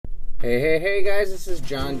Hey guys, this is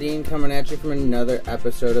John Dean coming at you from another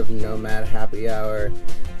episode of Nomad Happy Hour.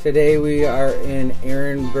 Today we are in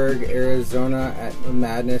Ehrenberg, Arizona at the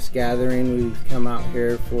Madness Gathering. We've come out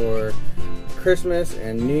here for Christmas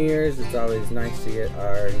and New Year's. It's always nice to get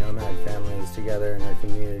our Nomad families together and our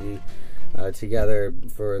community together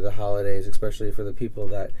for the holidays, especially for the people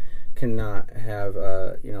that cannot have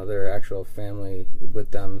their actual family with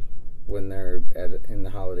them when they're in the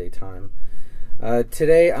holiday time.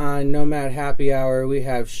 Today on Nomad Happy Hour, we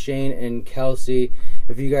have Shane and Kelsey.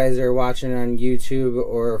 If you guys are watching on YouTube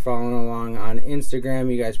or following along on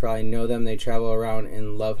Instagram, you guys probably know them. They travel around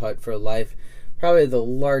in Love Hut for Life, probably the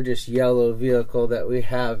largest yellow vehicle that we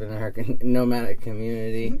have in our nomadic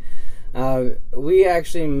community. We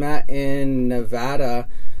actually met in Nevada.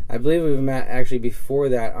 I believe we've met actually before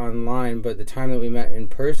that online, but the time that we met in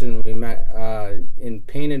person, we met in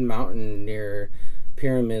Painted Mountain near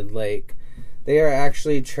Pyramid Lake. They are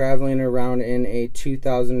actually traveling around in a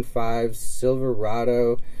 2005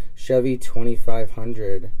 Silverado Chevy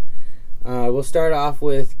 2500. We'll start off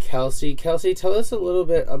with Kelsey. Kelsey, tell us a little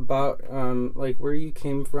bit about where you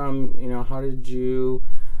came from. How did you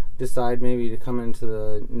decide maybe to come into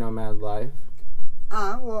the nomad life?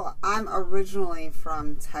 Well, I'm originally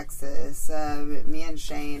from Texas. Me and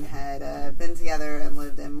Shane had been together and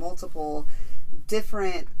lived in multiple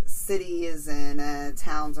different cities and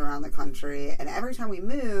towns around the country, and every time we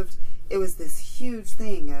moved, it was this huge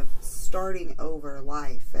thing of starting over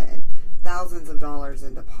life and thousands of dollars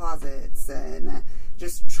in deposits and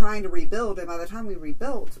just trying to rebuild. And by the time we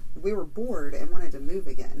rebuilt, we were bored and wanted to move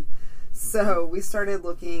again. So we started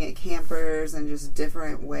looking at campers and just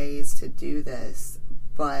different ways to do this,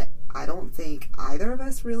 but I don't think either of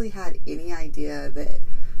us really had any idea that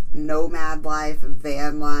nomad life,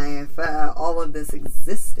 van life, all of this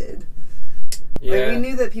existed. Yeah. We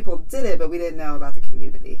knew that people did it, but we didn't know about the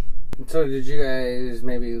community. So did you guys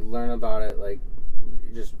maybe learn about it,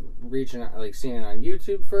 just reaching out, seeing it on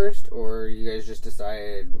YouTube first, or you guys just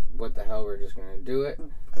decided, what the hell, we're just going to do it?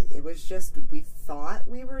 It was just, we thought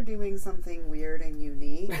we were doing something weird and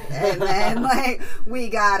unique, and then, we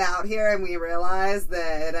got out here and we realized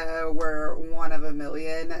that we're one of a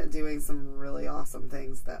million doing some really awesome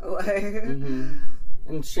things, though. Mm-hmm.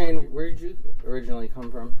 And Shane, where did you originally come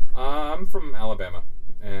from? I'm from Alabama,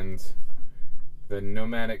 and the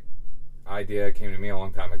nomadic idea came to me a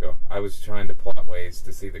long time ago. I was trying to plot ways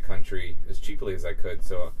to see the country as cheaply as I could,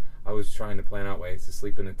 so I was trying to plan out ways to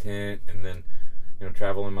sleep in a tent and then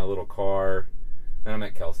travel in my little car. Then I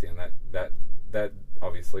met Kelsey, and that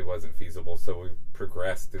obviously wasn't feasible, so we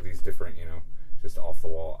progressed through these different, just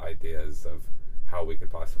off-the-wall ideas of how we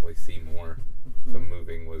could possibly see more. Mm-hmm. So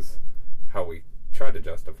moving was how we tried to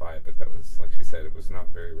justify it, but that was, like she said, it was not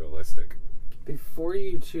very realistic. Before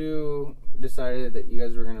you two decided that you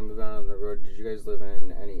guys were going to move out on the road, did you guys live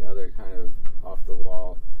in any other kind of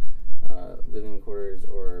off-the-wall living quarters,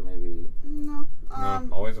 or maybe... No,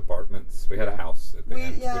 always apartments. We had a house at the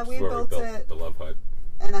end, which we is where built we built the Love Hut.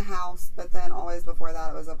 In a house, but then always before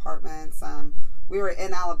that it was apartments. We were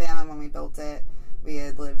in Alabama when we built it. We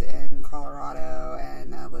had lived in Colorado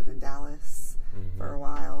and lived in Dallas for a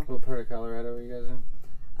while. What part of Colorado were you guys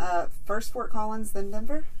in? First Fort Collins, then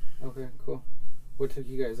Denver. Okay, cool. What took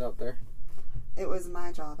you guys out there? It was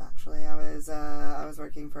my job, actually. I was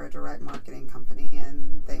working for a direct marketing company,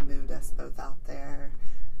 and they moved us both out there.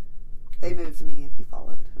 They moved me, and he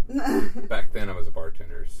followed. Back then, I was a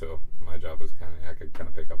bartender, so my job was I could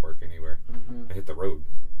pick up work anywhere. Mm-hmm. I hit the road.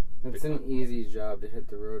 It's an easy job to hit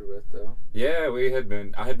the road with, though. Yeah,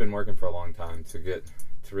 I had been working for a long time to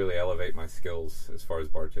really elevate my skills as far as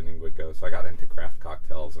bartending would go. So I got into craft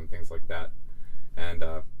cocktails and things like that, and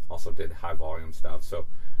also did high volume stuff. So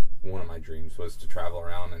one of my dreams was to travel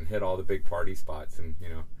around and hit all the big party spots and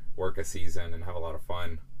work a season and have a lot of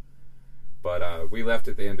fun. But we left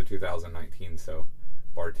at the end of 2019, so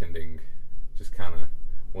bartending just kind of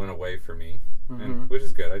went away for me, and which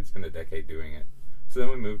is good. I'd spent a decade doing it. So then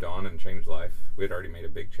we moved on and changed life. We had already made a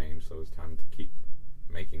big change, so it was time to keep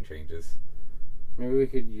making changes. Maybe we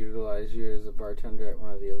could utilize you as a bartender at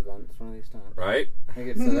one of the events one of these times. Right?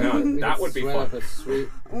 That would be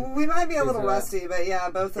fun. We might be a little rusty, but yeah,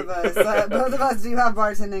 both of us do have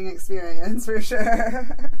bartending experience for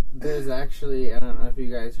sure. There's actually, I don't know if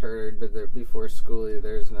you guys heard, but before Schoolie,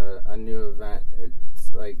 there's a new event.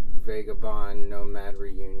 It's like Vagabond Nomad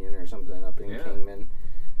Reunion or something up in Kingman.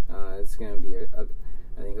 It's going to be,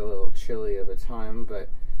 I think, a little chilly of a time, but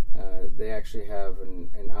they actually have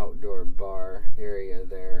an outdoor bar area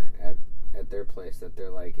there at their place that they're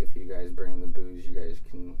like, if you guys bring the booze, you guys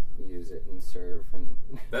can use it and serve. And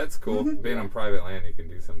that's cool. Being on private land, you can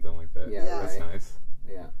do something like that. Yeah, that's right. nice.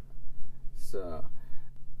 Yeah. So,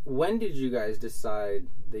 when did you guys decide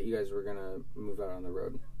that you guys were gonna move out on the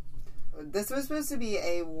road? This was supposed to be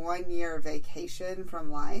a 1-year vacation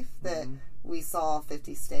from life that we saw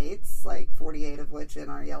 50 states, like 48 of which in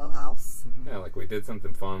our yellow house. Yeah, like we did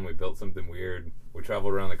something fun. We built something weird. We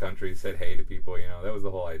traveled around the country, said hey to people. You know, that was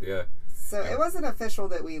the whole idea. So it wasn't official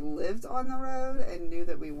that we lived on the road and knew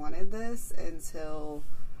that we wanted this until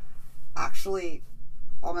actually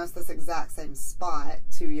almost this exact same spot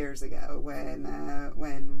 2 years ago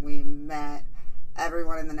when we met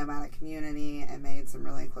everyone in the nomadic community and made some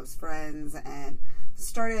really close friends and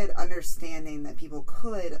started understanding that people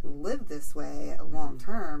could live this way long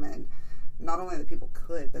term, and not only that people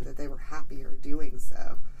could, but that they were happier doing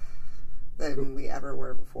so than we ever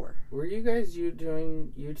were before. Were you guys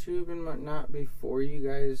doing YouTube and whatnot before you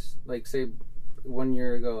guys, like, say 1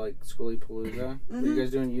 year ago, like Schoolie Palooza? Were you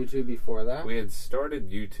guys doing YouTube before that? We had started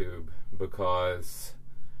YouTube because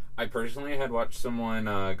I personally had watched someone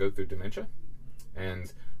go through dementia,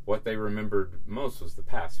 and what they remembered most was the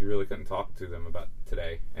past. You really couldn't talk to them about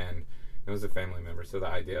today, and it was a family member. So the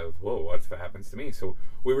idea of, whoa, what if it happens to me? So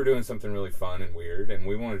we were doing something really fun and weird, and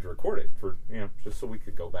we wanted to record it for, just so we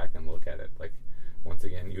could go back and look at it. Like, once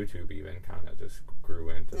again, YouTube even kind of just grew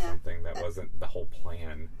into something that wasn't the whole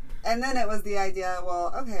plan. And then it was the idea,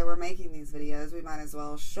 well, okay, we're making these videos. We might as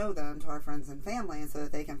well show them to our friends and family so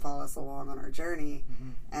that they can follow us along on our journey.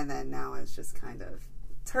 And then now it's just kind of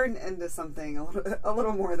turned into something a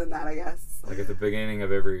little more than that, I guess. Like at the beginning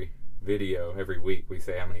of every video, every week, we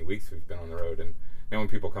say how many weeks we've been on the road. And when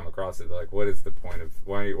people come across it, they're like, what is the point of,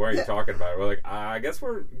 why are you talking about it? We're like, I guess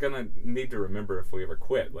we're going to need to remember if we ever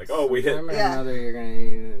quit. Like, oh, we hit. Sometime or another, you're going to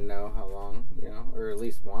need to know how long, or at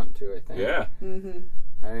least want to, I think. Yeah.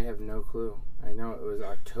 I have no clue. I know it was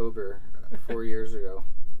October 4 years ago.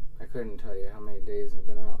 I couldn't tell you how many days have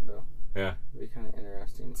been out, though. Yeah. It'd be kind of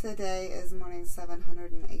interesting. Today is morning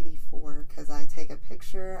 784 because I take a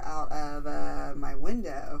picture out of my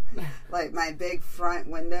window, like my big front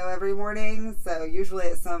window every morning. So usually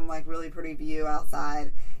it's some like really pretty view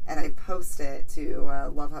outside, and I post it to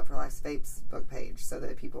Love Hut for Life's Facebook page so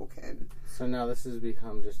that people can. So now this has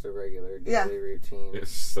become just a regular daily routine.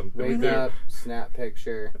 It's something Wake up, snap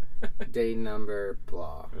picture, day number,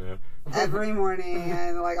 blah. Yeah. Every morning,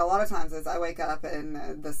 and like a lot of times as I wake up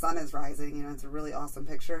and the sun is rising, it's a really awesome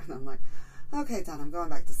picture, and I'm like, okay, done, I'm going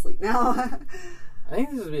back to sleep now. I think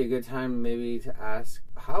this would be a good time maybe to ask,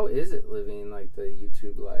 how is it living like the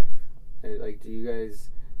YouTube life? Like, do you guys,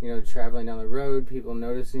 traveling down the road, people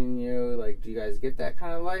noticing you, like, do you guys get that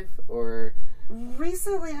kind of life? Or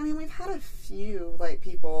recently, we've had a few like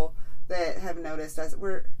people that have noticed us.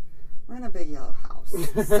 We're in a big yellow house.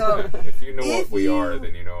 So if you know what we are,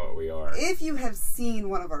 then you know what we are. If you have seen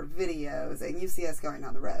one of our videos and you see us going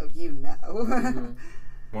down the road, you know.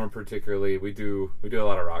 More particularly, we do a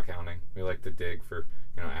lot of rock hounding. We like to dig for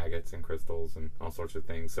agates and crystals and all sorts of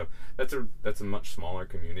things. So that's a much smaller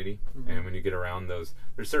community. And when you get around there's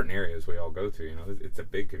certain areas we all go to. It's a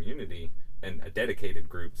big community and a dedicated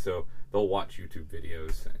group. So they'll watch YouTube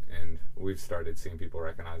videos, and we've started seeing people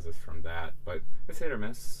recognize us from that. But it's hit or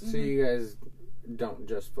miss. So you guys don't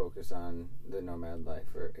just focus on the nomad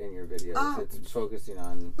life or in your videos. It's focusing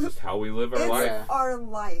on just how we live our life. It's our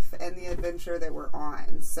life and the adventure that we're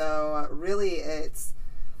on. So really, it's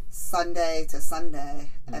Sunday to Sunday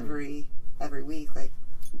every week. Like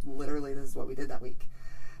literally, this is what we did that week.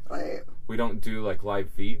 Like, we don't do like live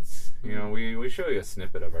feeds. We show you a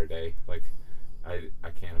snippet of our day. Like I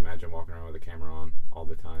can't imagine walking around with a camera on all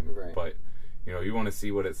the time. Right. But you want to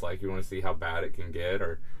see what it's like. You want to see how bad it can get,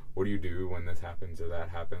 or what do you do when this happens or that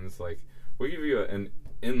happens. Like, we give you an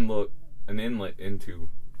inlet into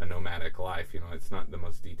a nomadic life. It's not the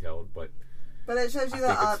most detailed, but it shows you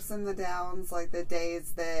the ups and the downs, like the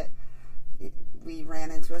days that we ran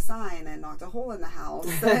into a sign and knocked a hole in the house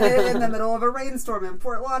in the middle of a rainstorm in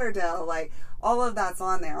Fort Lauderdale. Like, all of that's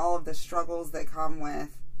on there, all of the struggles that come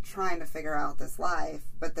with trying to figure out this life,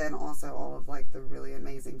 but then also all of like the really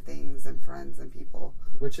amazing things and friends and people.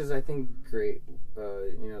 Which is, I think, great.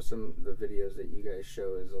 Some of the videos that you guys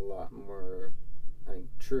show is a lot more, I think,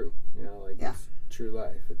 true. It's true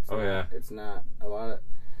life. It's not a lot of.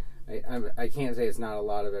 I can't say it's not a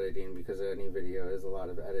lot of editing, because any video is a lot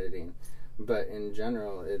of editing, but in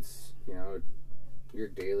general, it's your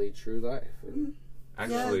daily true life.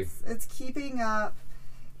 Actually, it's keeping up.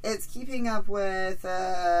 It's keeping up with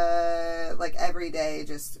like every day,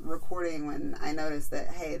 just recording when I notice that,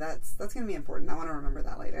 hey, that's going to be important. I want to remember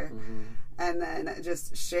that later. And then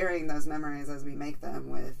just sharing those memories as we make them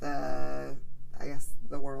with I guess,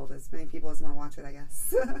 the world, as many people as want to watch it, I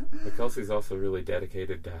guess. But Kelsey's also really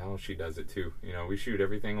dedicated to how she does it too. You know, we shoot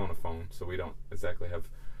everything on a phone, so we don't exactly have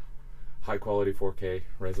high quality 4K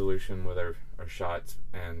resolution with our shots,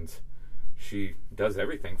 and she does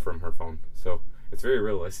everything from her phone. So it's very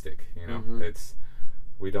realistic, you know.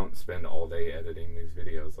 We don't spend all day editing these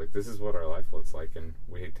videos. Like, this is what our life looks like, and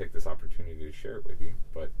we take this opportunity to share it with you,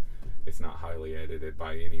 but it's not highly edited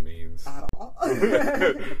by any means. At all.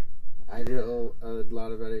 I do a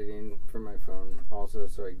lot of editing for my phone also,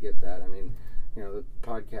 so I get that. I mean, you know, the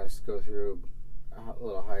podcasts go through a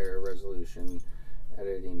little higher resolution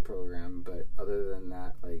editing program, but other than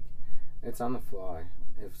that, like, it's on the fly.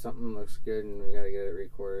 If something looks good and we gotta get it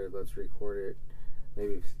recorded, let's record it.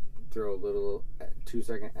 Maybe throw a little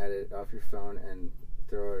 2-second edit off your phone and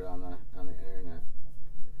throw it on the internet.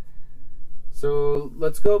 So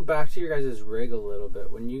let's go back to your guys' rig a little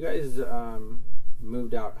bit. When you guys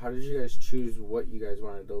moved out, how did you guys choose what you guys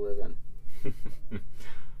wanted to live in?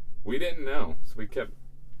 We didn't know, so we kept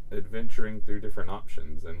adventuring through different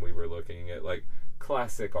options, and we were looking at like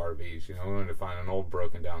classic RVs. You know, we wanted to find an old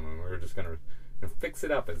broken down one. We were just gonna fix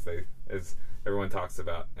it up, as everyone talks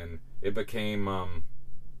about, and it became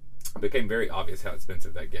very obvious how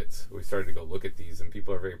expensive that gets. We started to go look at these, and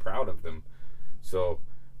people are very proud of them. So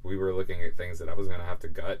we were looking at things that I was going to have to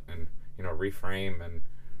gut and, you know, reframe and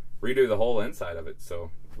redo the whole inside of it. So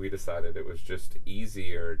we decided it was just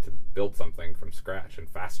easier to build something from scratch and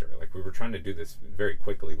faster. Like, we were trying to do this very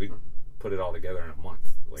quickly. We put it all together in a month.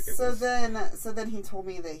 Like, then he told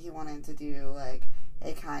me that he wanted to do like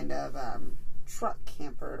a kind of truck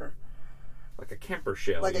camper. Like a camper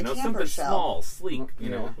shell, like you know, something small, sleek, you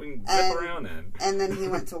know, we can zip around in. And then he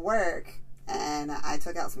went to work, and I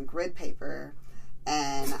took out some grid paper,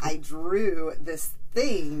 and I drew this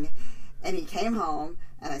thing, and he came home,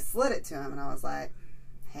 and I slid it to him, and I was like,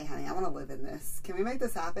 hey, honey, I want to live in this. Can we make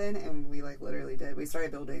this happen? And we, like, literally did. We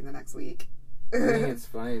started building the next week. I think it's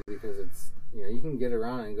funny because it's, you know, you can get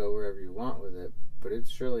around and go wherever you want with it, but it's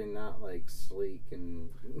surely not like sleek and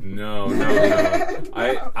no.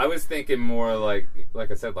 I was thinking more like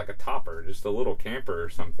I said, like a topper, just a little camper or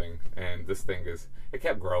something. And this thing it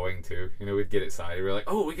kept growing too. You know, we'd get excited. We were like,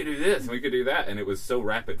 oh, we could do this and we could do that, and it was so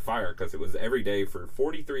rapid fire because it was every day for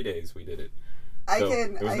 43 days we did it. So there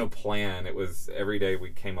was no plan. It was every day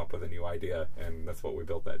we came up with a new idea, and that's what we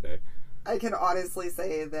built that day. I can honestly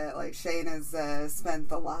say that, like, Shane has spent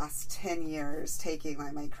the last 10 years taking,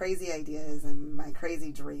 like, my crazy ideas and my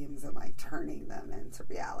crazy dreams and, like, turning them into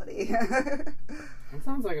reality. That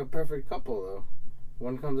sounds like a perfect couple, though.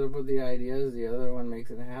 One comes up with the ideas, the other one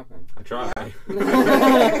makes it happen. I try.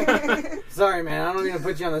 Yeah. Sorry, man, I don't mean to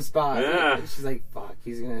put you on the spot. Yeah. She's like, fuck,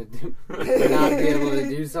 he's going to not be able to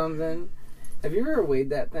do something. Have you ever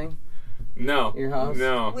weighed that thing? No. Your house?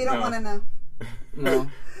 No. We don't want to know.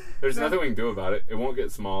 No. There's nothing we can do about it. It won't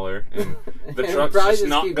get smaller, and the It'll truck's probably just just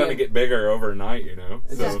not keep going to getting- get bigger overnight, you know.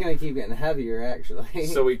 It's just going to keep getting heavier, actually.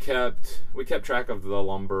 So we kept track of the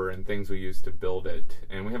lumber and things we used to build it,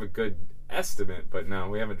 and we have a good estimate, but no,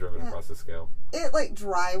 we haven't driven across the scale. It, like,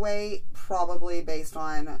 dry weight, probably based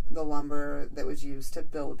on the lumber that was used to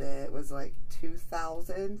build it, was like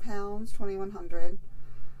 2,000 pounds, 2,100.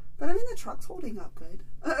 But I mean, the truck's holding up good.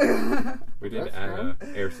 We did That's add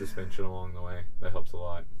air suspension along the way. That helps a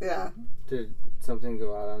lot. Yeah. Did something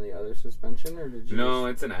go out on the other suspension, or did you No,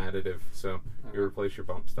 it's an additive. So you replace your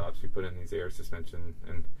bump stops, you put in these air suspension,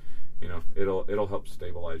 and you know it'll help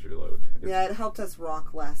stabilize your load. Yeah, it helped us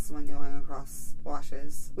rock less when going across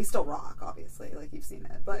washes. We still rock, obviously, like you've seen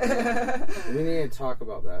it. But We need to talk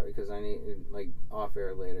about that because I need, like, off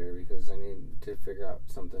air later, because I need to figure out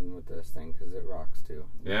something with this thing because it rocks too.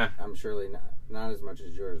 Yeah. I'm surely not as much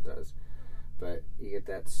as yours does, but you get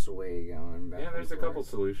that sway going back. Yeah, there's a and forth. couple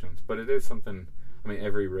solutions, but it is something. I mean,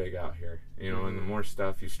 every rig out here, you know, and the more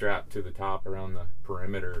stuff you strap to the top around the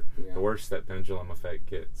perimeter, Yeah. the worse that pendulum effect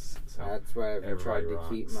gets. So That's why I've tried everybody to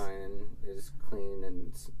keep rocks. mine as clean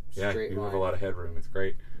and Yeah, straight you line. have a lot of headroom. It's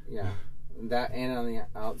great. Yeah, that and on the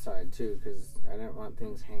outside too, because I didn't want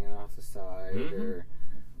things hanging off the side or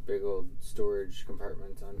big old storage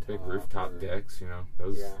compartments on top. Big rooftop or- decks, you know,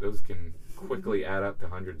 those can quickly add up to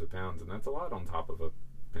hundreds of pounds, and that's a lot on top of a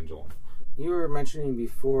pendulum. You were mentioning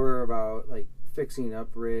before about, like, fixing up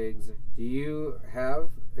rigs. Do you have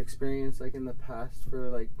experience, like, in the past for,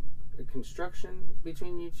 like, a construction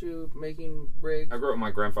between you two making rigs? I grew up with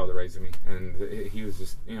my grandfather raising me, and he was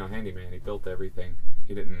just, you know, handyman. He built everything.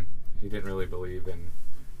 He didn't really believe in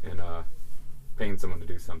paying someone to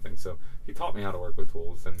do something. So he taught me how to work with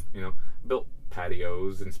tools, and you know, built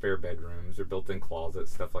patios and spare bedrooms or built-in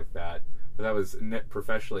closets, stuff like that. But that was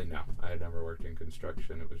professionally, no. I had never worked in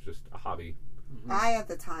construction. It was just a hobby I, at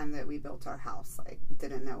the time that we built our house, like,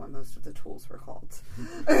 didn't know what most of the tools were called.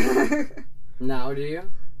 Now do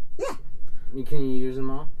you? Yeah. Can you use them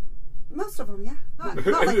all? Most of them, yeah. Not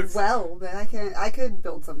like well, but I could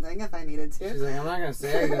build something if I needed to. She's like, I'm not going to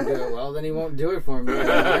say I can do it well, then he won't do it for me.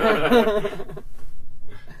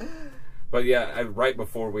 But yeah, right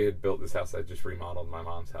before we had built this house, I just remodeled my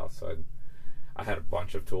mom's house, so I had a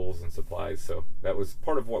bunch of tools and supplies, so that was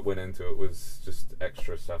part of what went into it, was just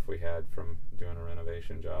extra stuff we had from doing a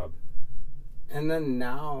renovation job. And then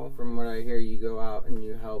now, from what I hear, you go out and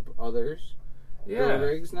you help others build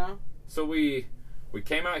rigs now? So we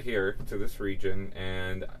came out here to this region,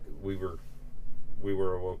 and we were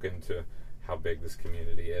awoken to how big this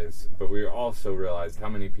community is, but we also realized how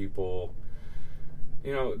many people,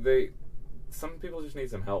 some people just need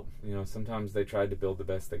some help. Sometimes they tried to build the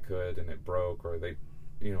best they could and it broke, or they,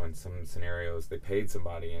 in some scenarios they paid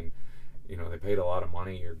somebody and, they paid a lot of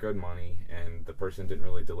money or good money and the person didn't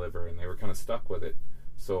really deliver and they were kind of stuck with it.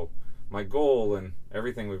 So my goal and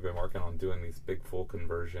everything we've been working on doing these big full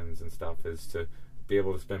conversions and stuff is to be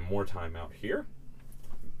able to spend more time out here,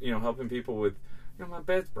 helping people with, my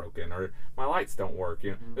bed's broken or my lights don't work,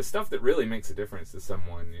 the stuff that really makes a difference to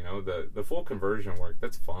someone. The full conversion work,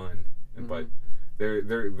 that's fun. But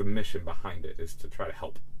the mission behind it is to try to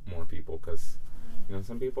help more people, because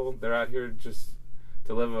some people, they're out here just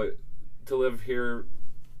to live here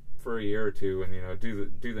for a year or two and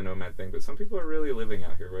do the nomad thing. But some people are really living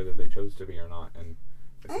out here, whether they chose to be or not, and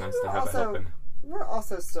it's nice to have a helping. We're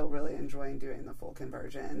also still really enjoying doing the full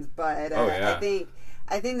conversions, but I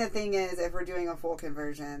think the thing is, if we're doing a full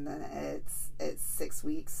conversion, then it's 6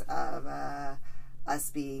 weeks of us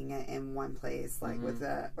being in one place, like with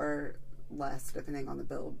or less depending on the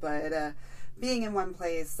build, but being in one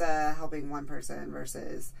place, helping one person,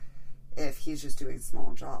 versus if he's just doing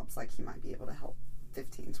small jobs, like he might be able to help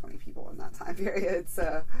 15, 20 people in that time period.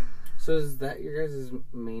 So is that your guys'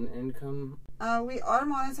 main income? We are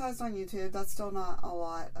monetized on YouTube. That's still not a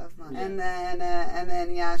lot of money. Yeah. And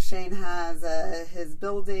then Shane has his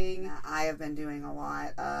building. I have been doing a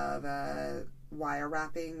lot of wire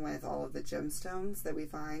wrapping with all of the gemstones that we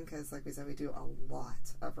find, because like we said, we do a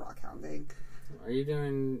lot of rock hounding. Are you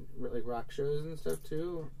doing like rock shows and stuff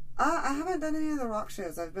too? I haven't done any of the rock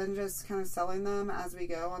shows. I've been just kind of selling them as we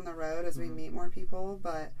go on the road, as we meet more people,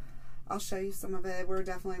 but I'll show you some of it. We're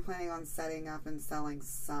definitely planning on setting up and selling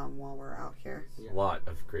some while we're out here. A lot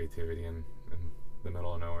of creativity in the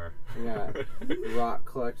middle of nowhere. Yeah. Rock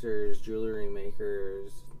collectors, jewelry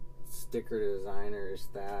makers, sticker designers,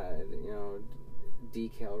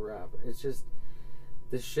 decal wrapper. It's just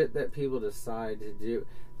the shit that people decide to do.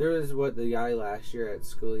 There was the guy last year at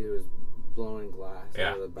school, he was blowing glass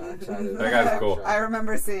out of the backside of that guy's cool. I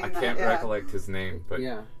remember seeing that. I can't recollect his name, but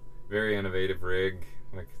very innovative rig.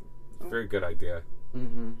 Very good idea.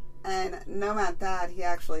 Mm-hmm. And Nomad Thad, he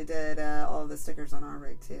actually did all of the stickers on our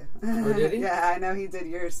rig too. Oh, did he? Yeah, I know he did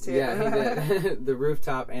yours too. Yeah, he did. The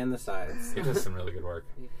rooftop and the sides. He does some really good work.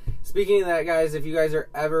 Speaking of that, guys, if you guys are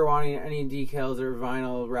ever wanting any decals or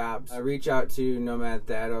vinyl wraps, reach out to Nomad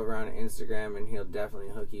Thad over on Instagram, and he'll definitely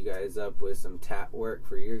hook you guys up with some tap work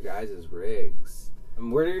for your guys' rigs.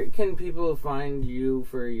 Where can people find you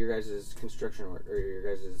for your guys' construction work, or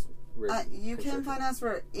your guys' you can find us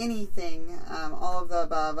for anything, all of the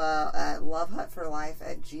above, at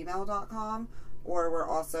lovehutforlife@gmail.com, or we're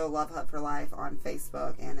also Love Hut for Life on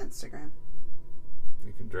Facebook and Instagram.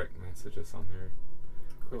 You can direct message us on there.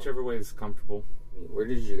 Cool. Whichever way is comfortable. Where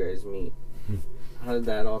did you guys meet? How did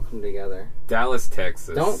that all come together? Dallas,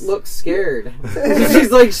 Texas. Don't look scared.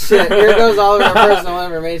 She's like, shit, here goes all of our personal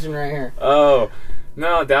information right here. Oh,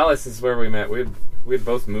 no, Dallas is where we met. We had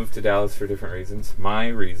both moved to Dallas for different reasons. My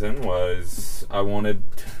reason was I wanted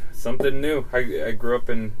something new. I grew up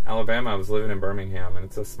in Alabama. I was living in Birmingham, and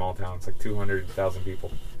it's a small town. It's like 200,000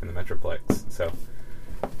 people in the Metroplex. So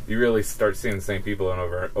you really start seeing the same people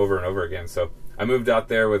over and over again. So I moved out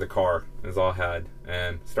there with a car, is all I had,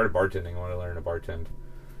 and started bartending. I wanted to learn to bartend.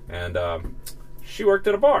 And she worked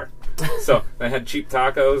at a bar. So they had cheap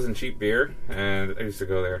tacos and cheap beer, and I used to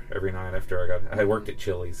go there every night after I had worked at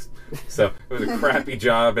Chili's. So it was a crappy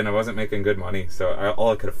job, and I wasn't making good money, so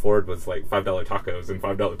all I could afford was like $5 tacos and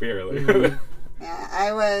 $5 beer. Yeah,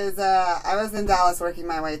 I was in Dallas working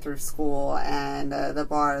my way through school, and the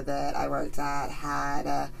bar that I worked at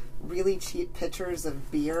had really cheap pitchers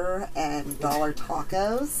of beer and dollar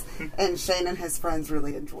tacos, and Shane and his friends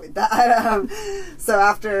really enjoyed that. So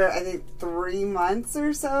after, I think, 3 months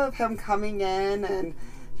or so of him coming in and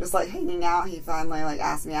just like hanging out, he finally like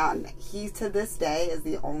asked me out, and he to this day is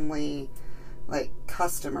the only like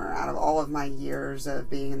customer out of all of my years of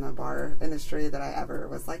being in the bar industry that I ever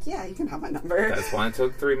was like, yeah, you can have my number. That's why it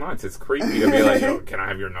took 3 months. It's creepy to be like, yo, can I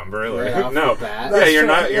have your number? Like, Right off no. the bat. Yeah, you're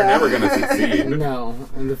That's true, you're yeah. never going to succeed. No,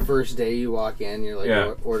 and the first day you walk in, you're like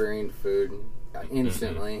Yeah. ordering food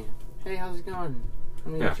instantly. Hey, how's it going?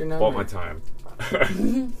 Let me Yeah, get your number. bought my time.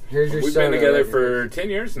 Here's your We've soda. been together Like, for 10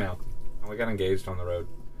 years now. We got engaged on the road.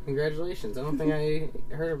 Congratulations. I don't think I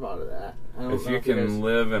heard about that. I don't If know you guys- can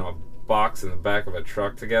live in a box in the back of a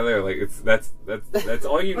truck together, like that's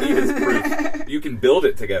all you need is proof. You can build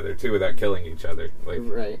it together too without killing each other. Like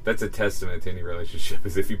Right. that's a testament to any relationship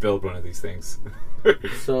is if you build one of these things.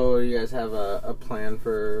 So you guys have a plan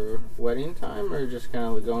for wedding time, or just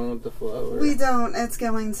kind of going with the flow? Or? We don't. It's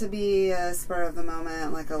going to be a spur of the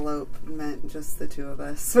moment, like elopement, just the two of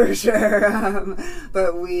us for sure.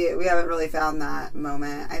 But we haven't really found that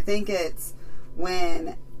moment. I think it's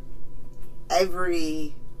when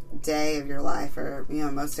every day of your life, or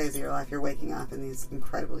most days of your life, you're waking up in these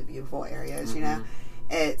incredibly beautiful areas. Mm-hmm.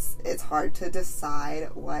 It's hard to decide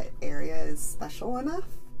what area is special enough.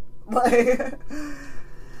 Like,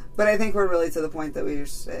 but I think we're really to the point that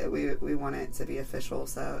we want it to be official,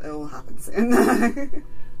 so it will happen soon.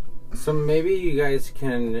 So maybe you guys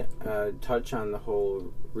can touch on the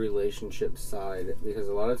whole relationship side, because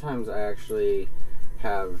a lot of times I actually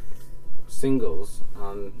have singles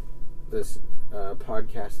on this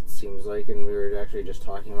podcast, it seems like, and we were actually just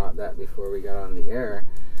talking about that before we got on the air.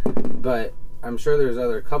 But I'm sure there's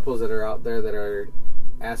other couples that are out there that are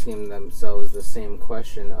asking themselves the same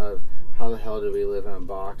question of how the hell do we live in a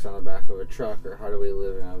box on the back of a truck, or how do we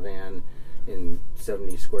live in a van in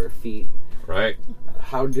 70 square feet? Right?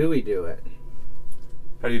 How do we do it?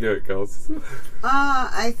 How do you do it, girls?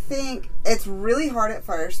 I think it's really hard at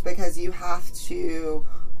first because you have to,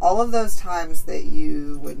 all of those times that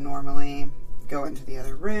you would normally go into the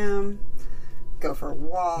other room, go for a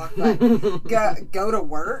walk, like go to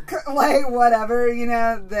work, like whatever,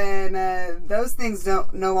 then those things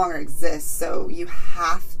no longer exist. So you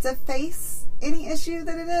have to face any issue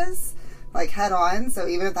that it is, like head on. So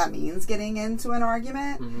even if that means getting into an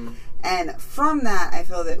argument. Mm-hmm. And from that, I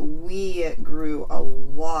feel that we grew a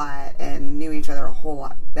lot and knew each other a whole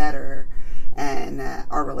lot better. And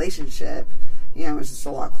our relationship, was just a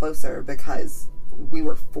lot closer because we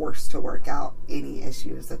were forced to work out any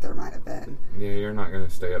issues that there might have been. Yeah, you're not going to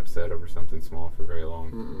stay upset over something small for very long.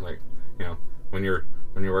 Mm-mm. Like, when you're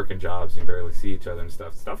working jobs and you barely see each other and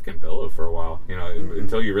stuff can billow for a while, Mm-hmm.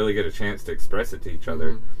 until you really get a chance to express it to each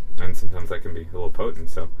other. And sometimes that can be a little potent,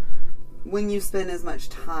 so. When you spend as much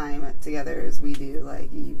time together as we do,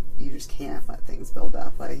 like, you just can't let things build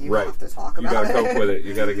up. Like, you Right. have to talk about it. You gotta cope with it.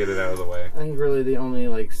 You gotta get it out of the way. I think really the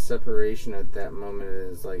only separation at that moment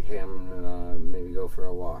is like, hey, I'm gonna maybe go for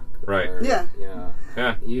a walk. Right. Or, Yeah.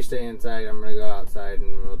 Yeah. You stay inside, I'm gonna go outside,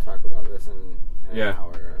 and we'll talk about this in an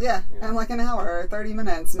hour. Yeah, and like an hour or 30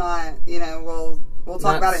 minutes, not, we'll talk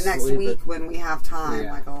Not about it next sleep week it. when we have time,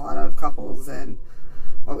 Yeah. like a lot of couples and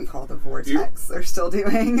what we call the vortex are still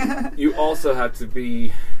doing. You also have to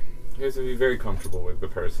be very comfortable with the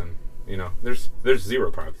person. There's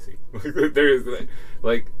zero privacy. There's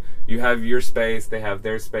like you have your space, they have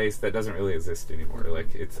their space. That doesn't really exist anymore.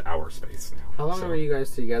 Like it's our space now. How long were you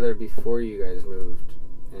guys together before you guys moved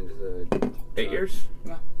into the 8 years.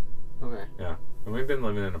 Yeah. Okay. Yeah, and we've been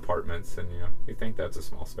living in apartments, and you think that's a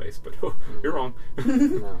small space, but you're wrong.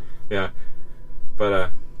 No. Yeah,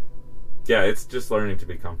 but yeah, it's just learning to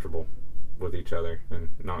be comfortable with each other and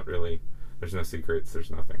not really. There's no secrets.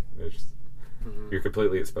 There's nothing. There's just, you're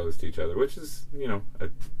completely exposed to each other, which is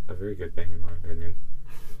a very good thing in my opinion.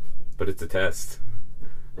 But it's a test.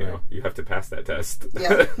 Right. You have to pass that test.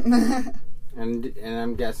 Yeah. And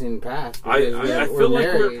I'm guessing passed. I because feel like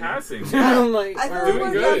we're married. passing. I'm like, I feel we're like doing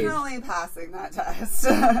we're good. definitely passing that test.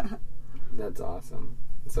 That's awesome.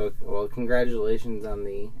 So, well, congratulations on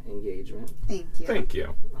the engagement. Thank you. Thank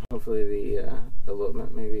you. Hopefully the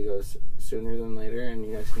elopement maybe goes sooner than later, and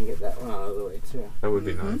you guys can get that one out of the way too. That would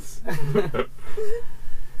be nice.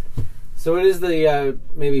 So what is the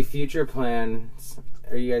maybe future plans?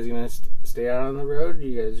 Are you guys going to stay out on the road? Are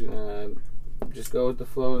you guys going to just go with the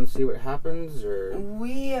flow and see what happens? Or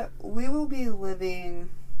We will be living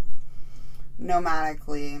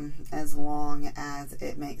nomadically as long as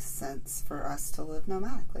it makes sense for us to live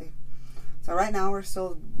nomadically. So right now we're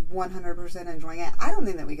still 100% enjoying it. I don't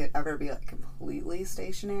think that we could ever be completely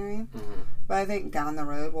stationary, but I think down the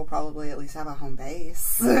road we'll probably at least have a home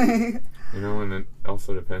base. And it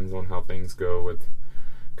also depends on how things go with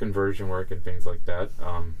conversion work and things like that.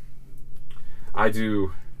 Obviously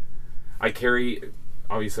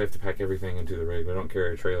I have to pack everything into the rig, but I don't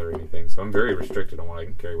carry a trailer or anything, so I'm very restricted on what I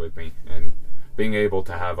can carry with me. And being able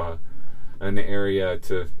to have an area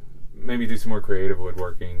to maybe do some more creative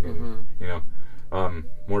woodworking and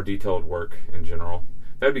more detailed work in general.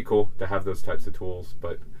 That'd be cool to have those types of tools,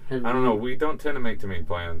 but I don't know. We don't tend to make too many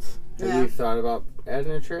plans. Have you thought about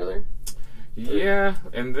adding a trailer? Yeah,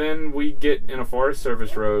 and then we get in a Forest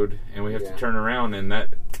Service road and we have to turn around, and that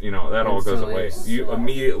all goes away. You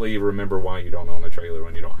immediately remember why you don't own a trailer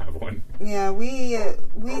when you don't have one. Yeah, we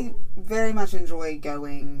very much enjoy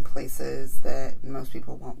going places that most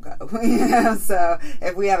people won't go. So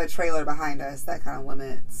if we have a trailer behind us, that kind of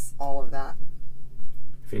limits all of that.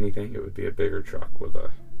 If anything, it would be a bigger truck with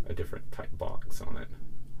a different type box on it.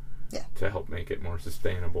 Yeah. To help make it more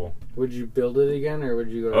sustainable. Would you build it again, or would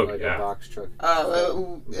you go to a box truck?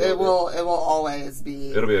 It will always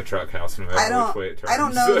be. It'll be a truck house no matter which way it turns. I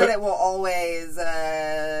don't know that it will always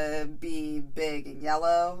be big and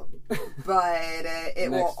yellow, but it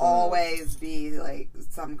will always be like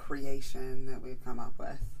some creation that we've come up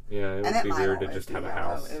with. Yeah, it would be weird to just have a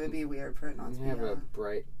house. It would be weird for it not to be have a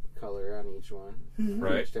bright color on each one.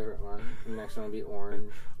 Right. Each different one. The next one would be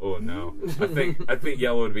orange. Oh no! I think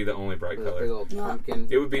yellow would be the only bright color. Big old pumpkin.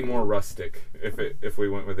 It would be more rustic if we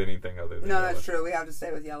went with anything other than yellow. That's true. We have to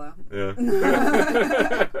stay with yellow. Yeah.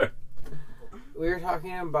 We were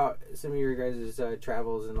talking about some of your guys'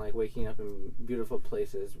 travels and like waking up in beautiful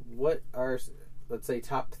places. What are, let's say,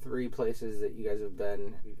 top 3 places that you guys have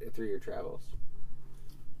been through your travels?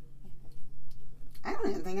 I don't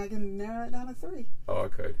even think I can narrow it down to 3. Oh, I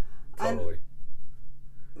could. Totally.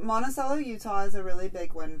 Monticello, Utah is a really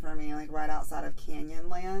big one for me, like right outside of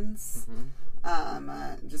Canyonlands.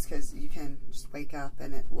 Just because you can just wake up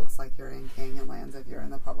and it looks like you're in Canyonlands if you're in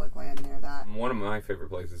the public land near that. One of my favorite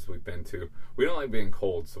places we've been to. We don't like being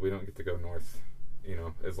cold, so we don't get to go north,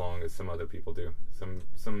 as long as some other people do.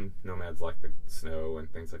 Some nomads like the snow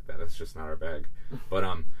and things like that. That's just not our bag. But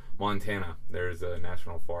Montana, there's a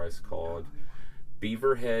national forest called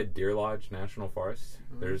Beaverhead Deer Lodge National Forest.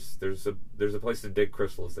 There's a place to dig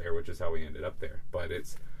crystals there, which is how we ended up there. But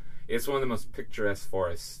it's one of the most picturesque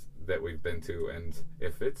forests that we've been to, and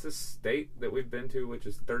if it's a state that we've been to, which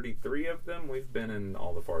is 33 of them, we've been in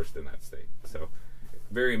all the forest in that state. So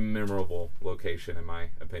very memorable location in my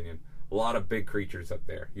opinion. A lot of big creatures up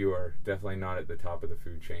there. You are definitely not at the top of the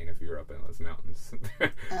food chain if you're up in those mountains.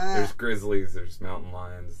 There's grizzlies, there's mountain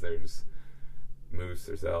lions, there's moose,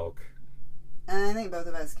 there's elk. And I think both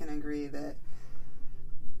of us can agree that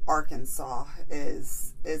Arkansas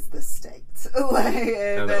is the state. Like,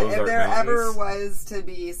 if there ever was to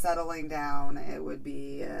be settling down, it would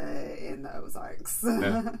be in the Ozarks.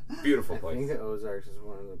 Yeah. Beautiful place. I think the Ozarks is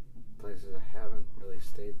one of the places I haven't really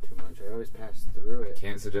stayed too much. I always pass through it.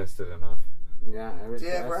 Can't suggest it enough. Yeah, I always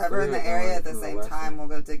if we're ever in the area at the same time, we'll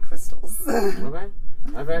go dig crystals. Okay.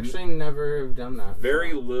 I've actually never done that.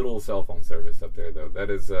 Very little cell phone service up there, though. That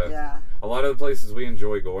is a lot of the places we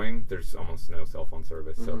enjoy going, there's almost no cell phone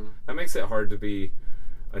service. So that makes it hard to be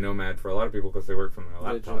a nomad for a lot of people because they work from their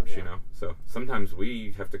laptops, So sometimes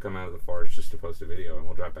we have to come out of the forest just to post a video and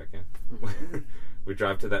we'll drive back in. We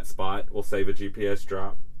drive to that spot, we'll save a GPS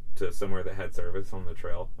drop to somewhere that had service on the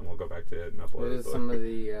trail, and we'll go back to it and upload it. It is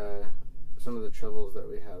some of the troubles that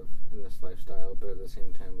we have in this lifestyle, but at the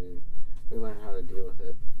same time we learn how to deal with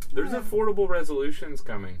it. There's affordable resolutions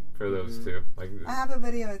coming for those too. Like, I have a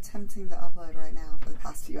video attempting to upload right now for the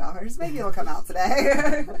past few hours. Maybe it'll come out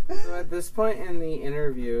today. So at this point in the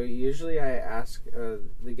interview, usually I ask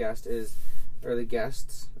the guests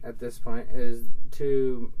at this point is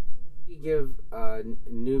to give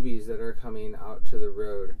newbies that are coming out to the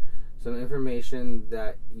road some information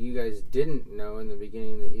that you guys didn't know in the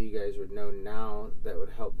beginning that you guys would know now that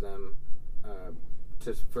would help them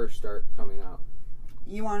to first start coming out.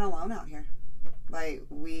 You aren't alone out here. Like,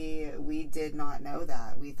 we did not know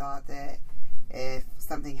that. We thought that if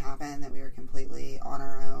something happened that we were completely on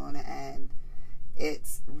our own, and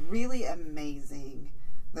it's really amazing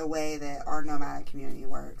the way that our nomadic community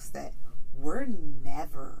works, that we're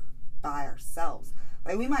never by ourselves.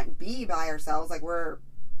 Like, we might be by ourselves, like we're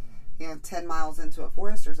 10 miles into a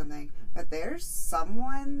forest or something, but there's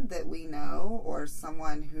someone that we know or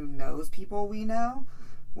someone who knows people we know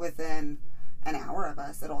within an hour of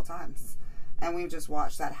us at all times. And we've just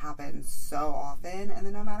watched that happen so often in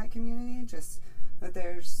the nomadic community, just that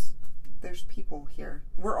there's people here.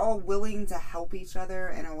 We're all willing to help each other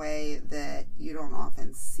in a way that you don't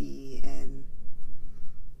often see in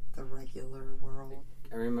the regular world.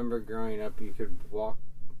 I remember growing up, you could walk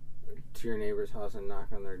to your neighbor's house and knock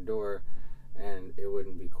on their door and it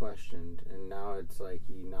wouldn't be questioned. And now it's like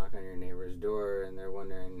you knock on your neighbor's door and they're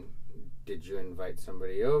wondering, did you invite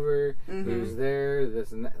somebody over? Who's there?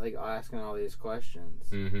 This and that, like asking all these questions.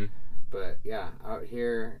 But yeah, out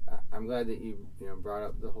here, I'm glad that you brought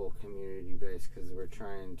up the whole community base, because we're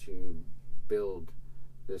trying to build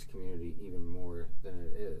this community even more than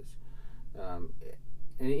it is.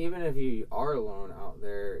 And even if you are alone out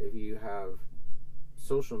there, if you have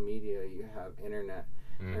social media, you have internet.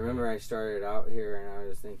 I remember I started out here and I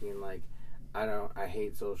was thinking, like, I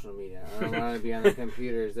hate social media. I don't want to be on the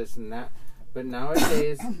computers, this and that. But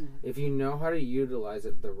nowadays, if you know how to utilize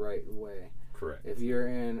it the right way, correct. If you're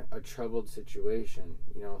in a troubled situation,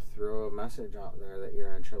 throw a message out there that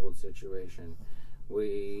you're in a troubled situation.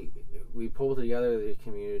 We pull together the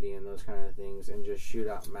community and those kind of things and just shoot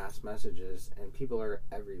out mass messages, and people are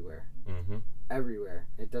everywhere. Mm-hmm. Everywhere.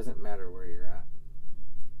 It doesn't matter where you're at.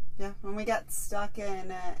 Yeah, when we got stuck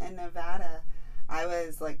in Nevada, I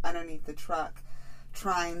was like underneath the truck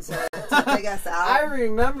trying to dig us out. I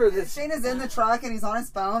remember this. Shane is in the truck and he's on his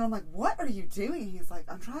phone. I'm like, what are you doing? He's like,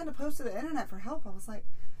 I'm trying to post to the internet for help. I was like,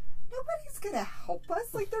 nobody's going to help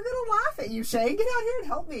us. Like, they're going to laugh at you, Shane. Get out here and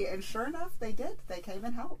help me. And sure enough, they did. They came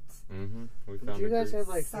and helped. Mm-hmm. Did you guys have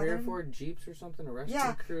like 3 or 4 Jeeps or something? A rescue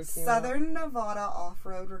crew came Southern Nevada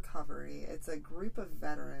Off-Road Recovery. It's a group of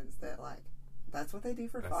veterans that, like, that's what they do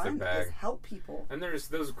for fun, is help people. And there's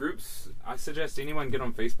those groups. I suggest anyone get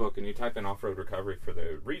on Facebook and you type in off-road recovery for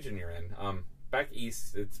the region you're in. Back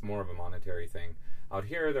east, it's more of a monetary thing. Out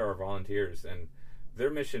here, there are volunteers, and their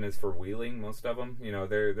mission is for wheeling, most of them.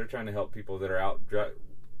 They're trying to help people that are out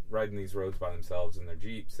riding these roads by themselves in their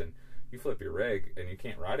Jeeps, and you flip your rig and you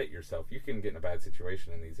can't ride it yourself. You can get in a bad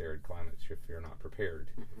situation in these arid climates if you're not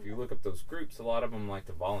prepared. If you look up those groups, a lot of them like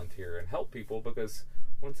to volunteer and help people because,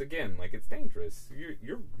 once again, like, it's dangerous.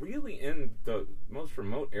 You're really in the most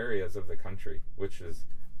remote areas of the country, which is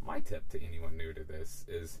my tip to anyone new to this,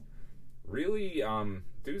 is really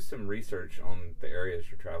do some research on the areas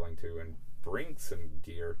you're traveling to and bring some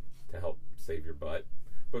gear to help save your butt.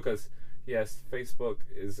 Because, yes, Facebook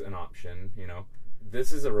is an option,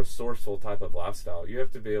 This is a resourceful type of lifestyle. You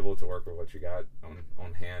have to be able to work with what you got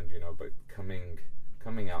on hand, but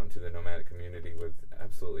coming out into the nomadic community with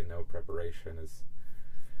absolutely no preparation is...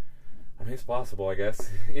 it's possible, I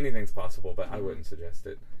guess. Anything's possible, but I wouldn't suggest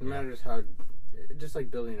it. It matters how, just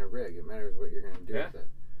like building a rig, it matters what you're going to do with it.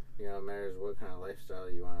 It matters what kind of lifestyle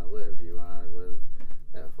you want to live. Do you want to live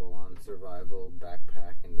that full-on survival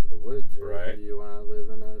backpack into the woods, or do you want to live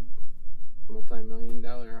in a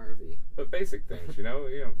multi-million-dollar RV? But basic things, do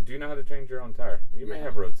you know how to change your own tire? You may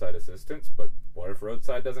have roadside assistance, but what if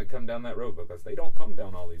roadside doesn't come down that road? Because they don't come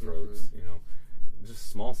down all these roads,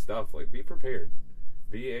 Just small stuff, like, be prepared.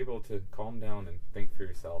 Be able to calm down and think for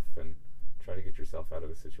yourself and try to get yourself out of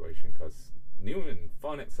a situation, because new and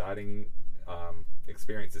fun, exciting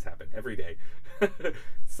experiences happen every day.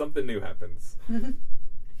 Something new happens. It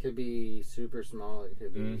could be super small. It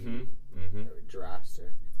could be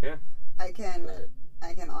drastic. Yeah. I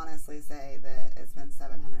can honestly say that it's been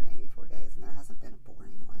 784 days and there hasn't been a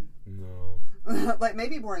boring one. No. Like,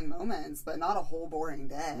 maybe boring moments, but not a whole boring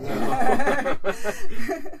day. No.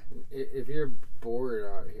 If you're bored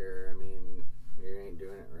out here, you ain't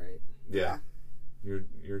doing it right. Yeah.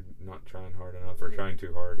 You're not trying hard enough, or trying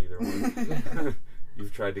too hard, either one.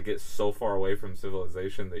 You've tried to get so far away from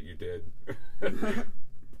civilization that you did.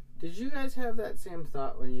 Did you guys have that same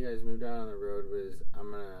thought when you guys moved out on the road?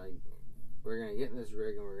 We're gonna get in this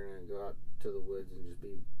rig and we're gonna go out to the woods and just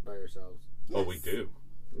be by ourselves? Yes. Oh, we do.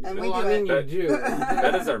 And you do.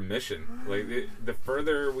 That is our mission. Like, the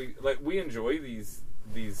further we enjoy these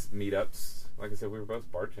meetups. Like I said, we were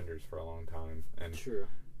both bartenders for a long time, and true.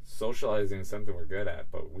 socializing is something we're good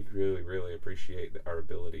at, but we really, really appreciate our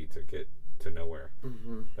ability to get to nowhere.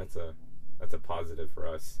 Mm-hmm. That's a positive for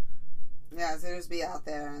us. Yeah, so just be out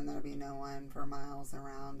there and there'll be no one for miles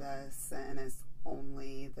around us, and it's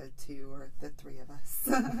only the 2 or the 3 of us.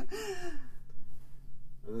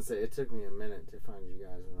 I was gonna say, it took me a minute to find you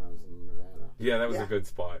guys when I was in Nevada. Yeah, that was a good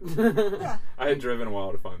spot. Yeah. I had driven a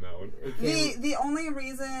while to find that one. The only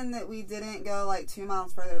reason that we didn't go like 2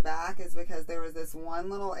 miles further back is because there was this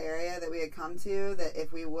one little area that we had come to that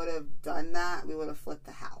if we would have done that, we would have flipped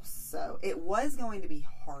the house. So it was going to be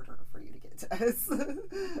harder for you to get to us.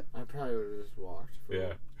 I probably would have just walked.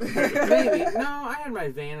 Yeah. Maybe. No, I had my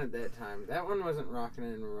van at that time. That one wasn't rocking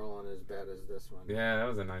and rolling as bad as this one. Yeah, that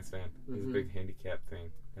was a nice van. It was a big handicap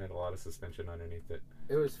thing. It had a lot of suspension underneath it.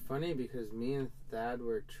 It was funny because me and Thad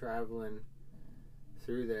were traveling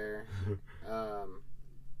through there. Where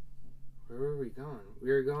were we going?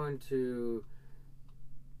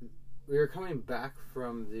 We were coming back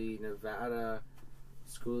from the Nevada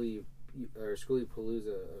Schoolie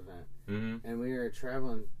Palooza event, and we were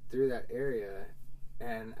traveling through that area,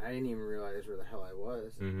 and I didn't even realize where the hell I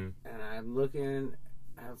was. And I'm looking,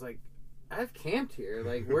 I was like, I've camped here.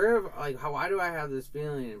 Like, why do I have this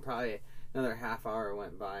feeling? And probably another half hour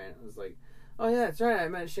went by, and it was like, oh yeah, that's right. I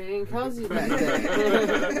met Shane and Kelsey back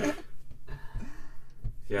there.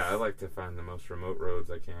 Yeah, I like to find the most remote roads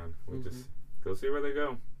I can. We just go see where they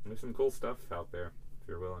go. There's some cool stuff out there if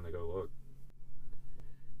you're willing to go look.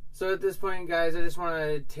 So at this point, guys, I just want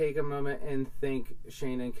to take a moment and thank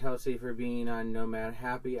Shane and Kelsey for being on Nomad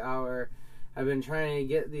Happy Hour. I've been trying to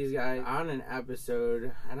get these guys on an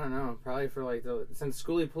episode, I don't know, probably for like since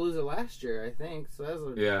Schoolie Palooza last year, I think. So that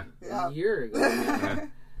was a year ago. Yeah.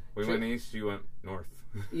 We went east, you went north.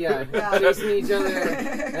 Yeah, chasing each other.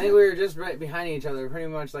 I think we were just right behind each other pretty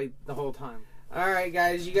much like the whole time. Alright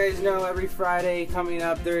guys, you guys know every Friday coming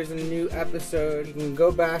up there's a new episode. You can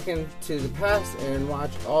go back into the past and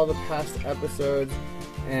watch all the past episodes.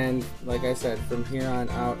 And like I said, from here on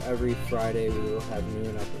out, every Friday we will have new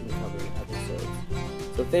and up-and-coming episodes.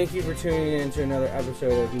 So thank you for tuning in to another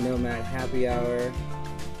episode of Nomad Happy Hour.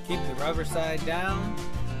 Keep the rubber side down.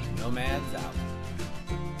 Nomads out.